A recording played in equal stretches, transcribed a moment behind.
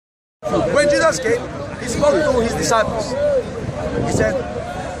When Jesus came, he spoke to his disciples. He said,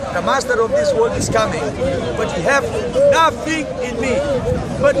 the master of this world is coming, but he have nothing in me.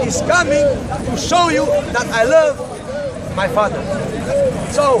 But he's coming to show you that I love my Father.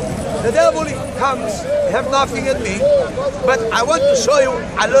 So the devil comes, have nothing in me, but I want to show you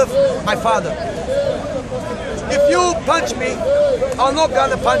I love my Father. If you punch me, I'm not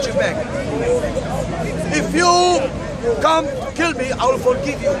gonna punch you back. If you come kill me, I will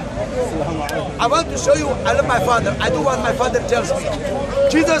forgive you. I want to show you I love my Father. I do what my Father tells me.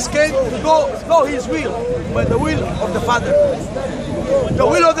 Jesus came to know his will, but the will of the Father. The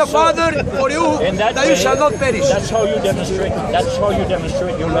will of the Father for you, that you shall not perish. That's how you demonstrate. That's how you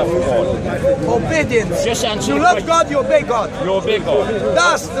demonstrate your love for God. Obedience. Just answer you the love question. God, you obey God. You obey God.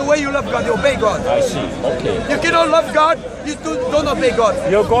 That's the way you love God. You obey God. I see. Okay. You cannot love God. You don't obey God.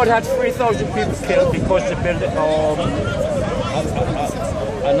 Your God had 3,000 people killed because they built an ornament.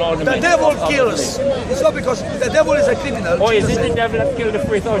 The devil kills. It's not because the devil is a criminal. Oh, is it the devil that killed the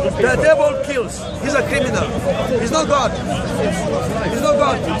 3,000 people? The devil kills. He's a criminal. He's not God. He's not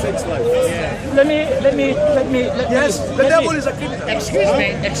God. Let me. Yes, the devil is a criminal.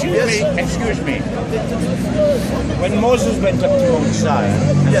 Excuse me. When Moses went up to Mount Zion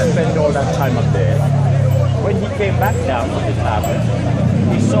and spent all that time up there, when he came back down with the tablet,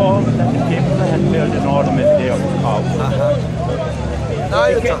 he saw that the people had built an ornament there of the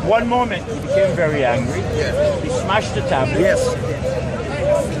cow. One moment he became very angry. He smashed the tablet. Yes.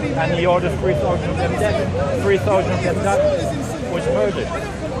 And he ordered 3,000 of them dead. 3,000 of them that was murdered.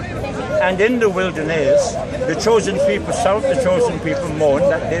 And in the wilderness, the chosen people, some of the chosen people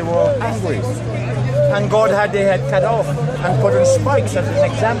mourned that they were angry. And God had their head cut off and put on spikes as an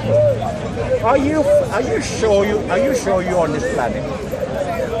example. Are you sure you're on this planet?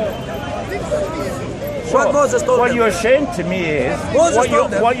 So, what you're saying to me is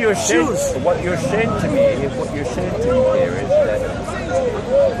what you're saying to me here is that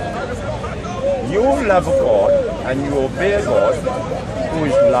you love God and you obey a God who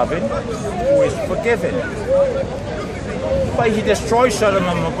is loving, who is forgiving. But he destroyed Sodom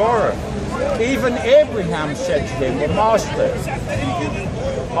and Gomorrah. Even Abraham said to him, well, Master,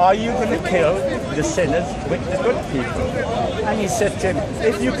 are you going to kill the sinners with the good people? And he said to him,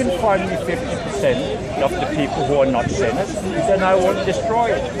 if you can find me 50% of the people who are not sinners, then I won't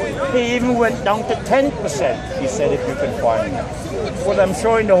destroy it. He even went down to 10%, he said, if you can find them. Well, I'm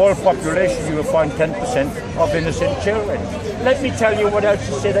sure in the whole population you will find 10% of innocent children. Let me tell you what else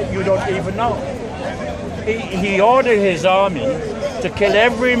he said that you don't even know. He ordered his army to kill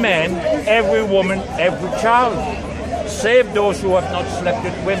every man, every woman, every child. Save those who have not slept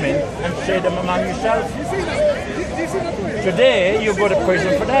with women and share them among yourselves. Today, you go to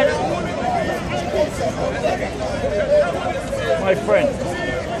prison for that. My friend,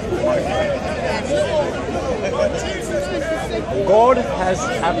 God has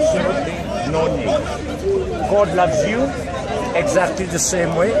absolutely no need. God loves you exactly the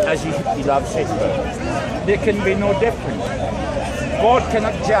same way as he loves Hitler. There can be no difference. God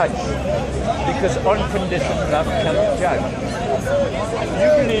cannot judge, because unconditional love cannot judge. You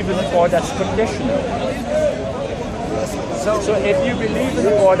believe in a God that's conditional. So if you believe in a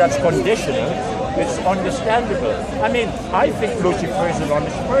God that's conditional, it's understandable. I mean, I think Lucifer is an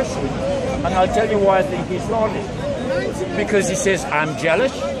honest person, and I'll tell you why I think he's honest. Because he says, I'm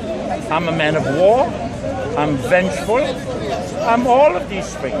jealous, I'm a man of war, I'm vengeful, I'm all of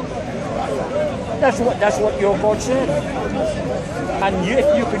these things. That's what your God said. And if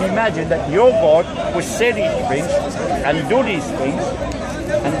you can imagine that your God would say these things and do these things,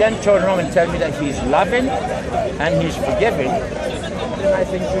 and then turn around and tell me that he's loving and he's forgiving, then I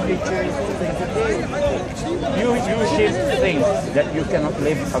think you need to think again. You should think that you cannot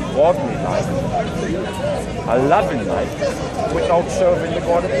live a godly life, a loving life, without serving the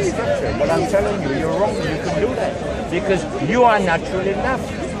God of the Scripture. But I'm telling you, you're wrong. You can do that because you are naturally loved.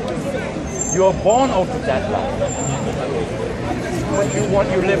 You are born out of that love. But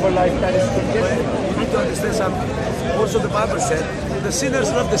you live a life that is conditional. You need to understand something. Also the Bible said, the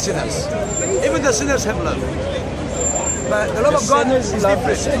sinners love the sinners. Even the sinners have love. But the love of God is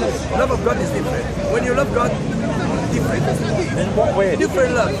different. The love of God is different. When you love God, different. In what way?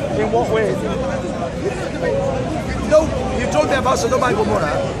 Different love. In what way? You know, you told me about Sodom and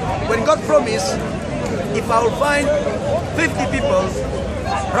Gomorrah. When God promised, if I will find 50 people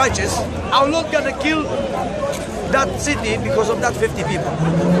righteous, I'm not going to kill that city because of that 50 people.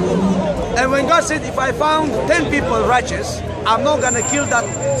 And when God said, if I found 10 people righteous, I'm not going to kill that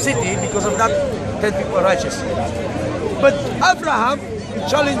city because of that 10 people righteous. But Abraham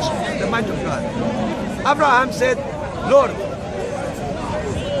challenged the mind of God. Abraham said, Lord,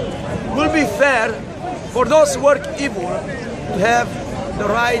 only fair for those who work evil to have the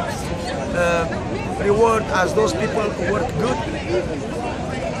right reward as those people who work good.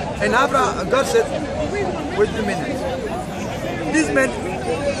 And Abraham, God said, wait a minute. This man,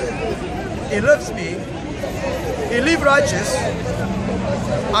 he loves me, he live righteous.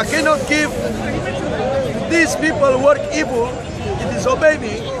 I cannot give these people who work evil, he disobey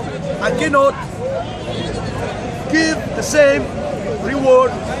me. I cannot give the same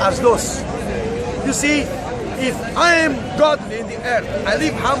reward as those. You see, if I am godly in the earth, I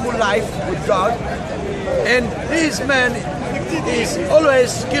live humble life with God, and this man is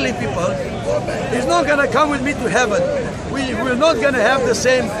always killing people, he's not going to come with me to heaven. We're not going to have the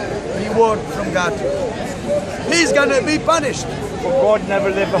same reward from God. He's going to be punished. For God never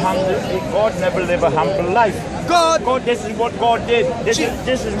lived a humble life. God, this is what God did. This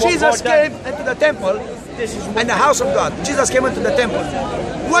is what Jesus God came done. into the temple and the house of God. Jesus came into the temple.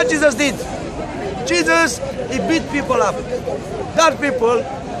 What Jesus did? Jesus, he beat people up. That people,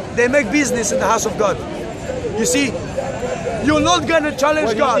 they make business in the house of God. You see, you're not going to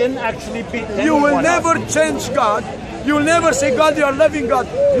challenge God. He didn't actually beat You will anyone never up. change God. You will never say, God, you are loving God.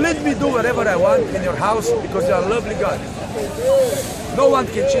 Let me do whatever I want in your house because you are lovely God. No one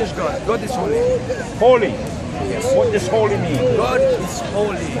can change God. God is holy. Holy. Yes. What does holy mean? God is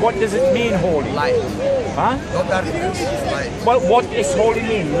holy. What does it mean, holy? Light. Huh? Not darkness. Light. Well, what does holy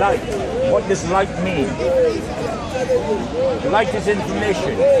mean? Light. What does light mean? Light is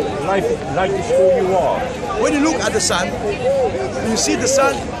information. Light is who you are. When you look at the sun, you see the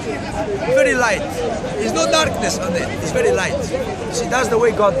sun very light. There's no darkness on it. It's very light. See, that's the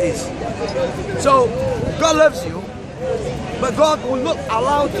way God is. So, God loves you, but God will not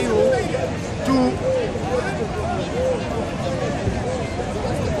allow you to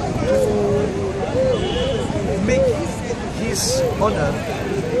make His honor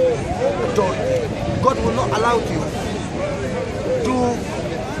authority. God will not allow you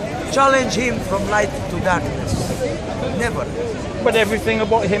to challenge Him from light to darkness. Never. But everything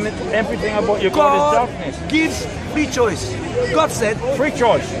about him, everything about your God is darkness. Gives free choice. God said, Free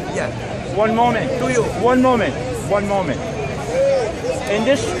choice. yeah, One moment. to you. One moment. One moment. In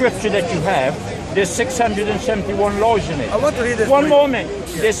this scripture that you have, there's 671 laws in it. I want to read it. One for you. moment.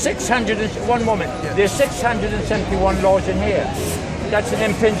 There's 1 moment. Yeah. There's 671 laws in here. That's an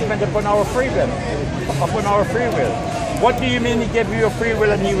impingement upon our free will. Upon our free will. What do you mean He gave you a free will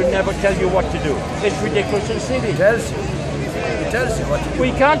and He would never tell you what to do? It's ridiculous and silly. He tells you. He tells you what to do.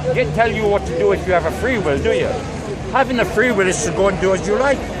 We can't tell you what to do if you have a free will, do you? Having a free will is to go and do as you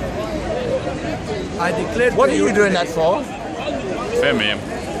like. I declare What to are you you doing today, that for? Femi.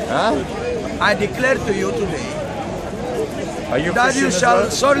 Huh? I declare to you today Are you that Christian you as shall well?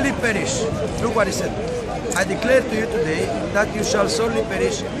 sorely perish. Look what He said. I declare to you today that you shall sorely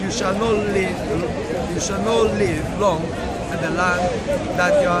perish. You shall not live. You shall not live long in the land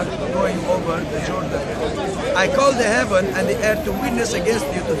that you are going over the Jordan. I call the heaven and the earth to witness against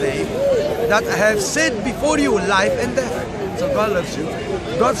you today that I have set before you life and death. So God loves you.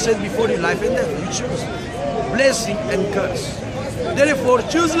 God set before you life and death. You choose blessing and curse. Therefore,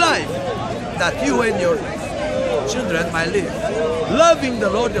 choose life that you and your children might live, loving the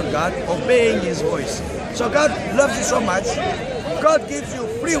Lord your God, obeying His voice. So God loves you so much. God gives you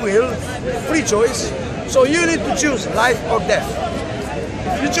free will, free choice. So you need to choose life or death.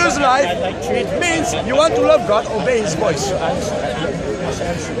 If you choose life, it means you want to love God, obey His voice.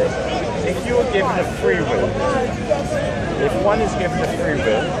 If you are given a free will, if one is given a free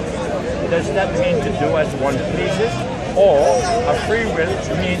will, does that mean to do as one pleases? Or a free will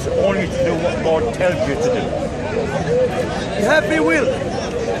means only to do what God tells you to do? You have free will.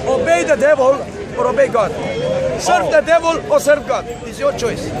 Obey the devil or obey God. Serve the devil or serve God. It's your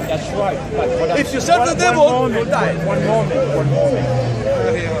choice. That's right. But If you serve the devil, you'll die. One moment.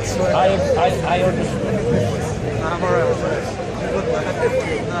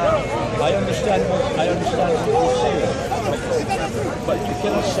 I understand. I understand what you're saying. But you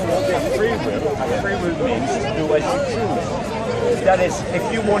cannot say a free will. A free will means to do as you choose. That is, if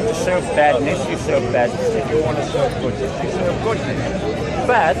you want to serve badness, you serve badness. If you want to serve goodness, you serve goodness.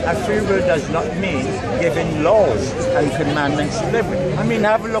 But a free will does not mean giving laws and commandments to live with. I mean,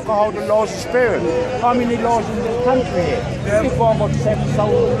 have a look at how the laws are spared. How many laws in this country here? We've got about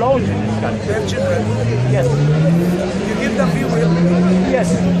 7,000 laws in this country. They have children. Yes. You give them free will.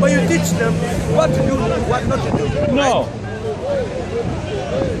 Yes. But you teach them what to do, what not to do. No.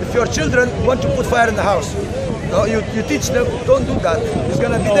 If your children want to put fire in the house, no, you teach them, don't do that. It's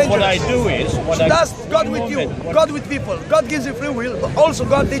going to be dangerous. What I do is... So that's God with you, God with people. God gives you free will, but also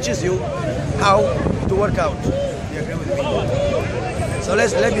God teaches you how to work out. You agree with me? So So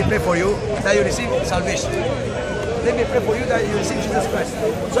let me pray for you that you receive salvation. Let me pray for you that you receive Jesus Christ.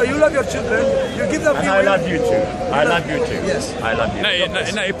 So you love your children, you give them. And I love you too. I love you too. Yes. I love you.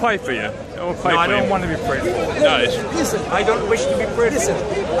 No, he pray for you. No, I don't want to be prayed for. No, listen. I don't wish to be prayed Listen.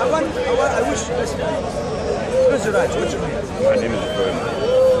 for. I wish. Listen. Close your eyes. What's your name? My name is Vernon.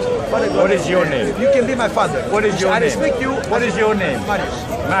 Father God, What is your name? If you can be my father. What is your I name? respect you. What is your name? Marius.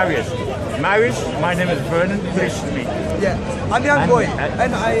 Marius. Marius, my name is Vernon. Pleased to meet you. Yeah. I'm a young boy,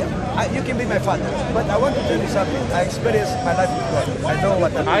 and- and you can be my father. But I want to tell you something. I experienced my life with God. I know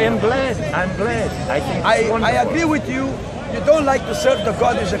what I'm I am glad. I'm glad. I think it's I wonderful. agree with you. You don't like to serve the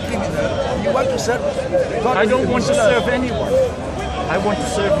God who's a criminal. You want to serve God. I don't want to serve anyone. I want to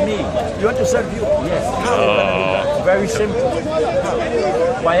serve me. You want to serve you. Yes. Very simple.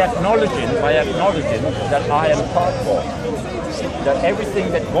 By acknowledging that I am part of, that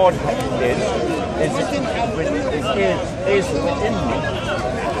everything that God is within me.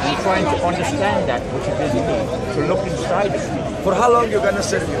 I'm trying to understand that which is in me, to look inside of me. For how long you gonna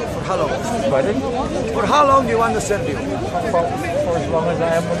serve you? For how long? Pardon? For how long you want to serve you? For as long as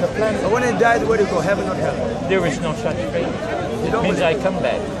I am on the planet. But when I died, where do you go? Heaven or hell? There is no such thing. You don't It means believe? I come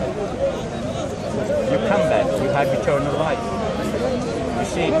back. You come back. You have eternal life. You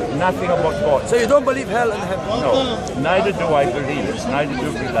see, nothing about God. So you don't believe hell and heaven? No, neither do I believe it. Neither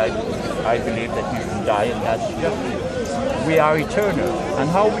do I believe that you can die and that's just it. We are eternal. And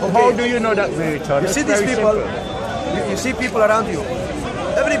how do you know that we're eternal? You see It's these very people, simple. you see people around you.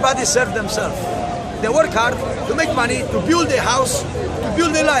 Everybody serve themselves. They work hard to make money, to build their house, to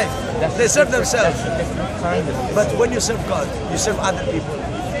build their life. They serve themselves. That's a different kind of thing. But when you serve God, you serve other people.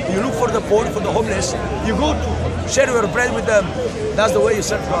 You look for the poor, for the homeless. You go to share your bread with them. That's the way you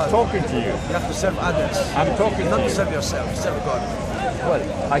serve God. Talking to you. You have to serve others. I'm talking Not to to you. serve yourself, serve God. Well,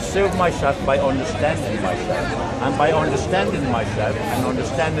 I serve myself by understanding myself. And by understanding myself and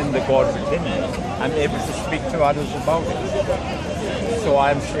understanding the God within me, I'm able to speak to others about it. So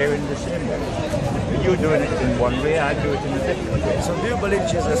I'm sharing the same way. You're doing it in one way, I do it in a different way. So do you believe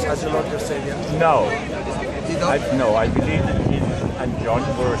Jesus as your Lord and Savior? No. You don't? No, I believe that Jesus and John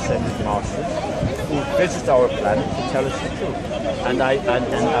were ascended masters who visit our planet to tell us the truth. And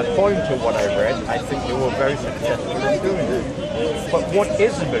according to what I read, I think they were very successful in doing it. But what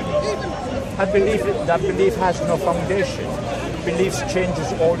is a belief? That belief has no foundation. Beliefs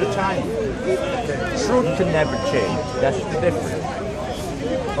changes all the time. Truth can never change. That's the difference.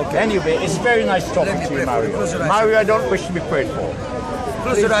 Okay. Anyway, it's very nice talking to you, Mario. Mario, I don't wish to be prayed for.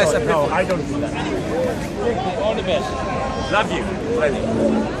 Close your eyes and pray No, for I don't do that. All the best. Love you. Plenty.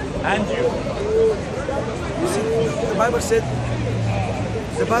 And you. You see, the Bible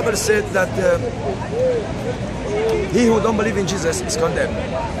said that he who don't believe in Jesus is condemned.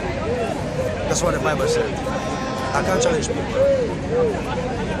 That's what the Bible said. I can't challenge people,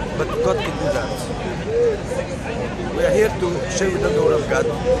 but God can do that. We are here to share with them the word of God,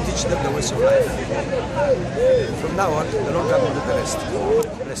 teach them the ways of life. From now on, the Lord God will do the rest.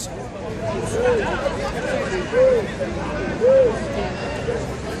 Bless you.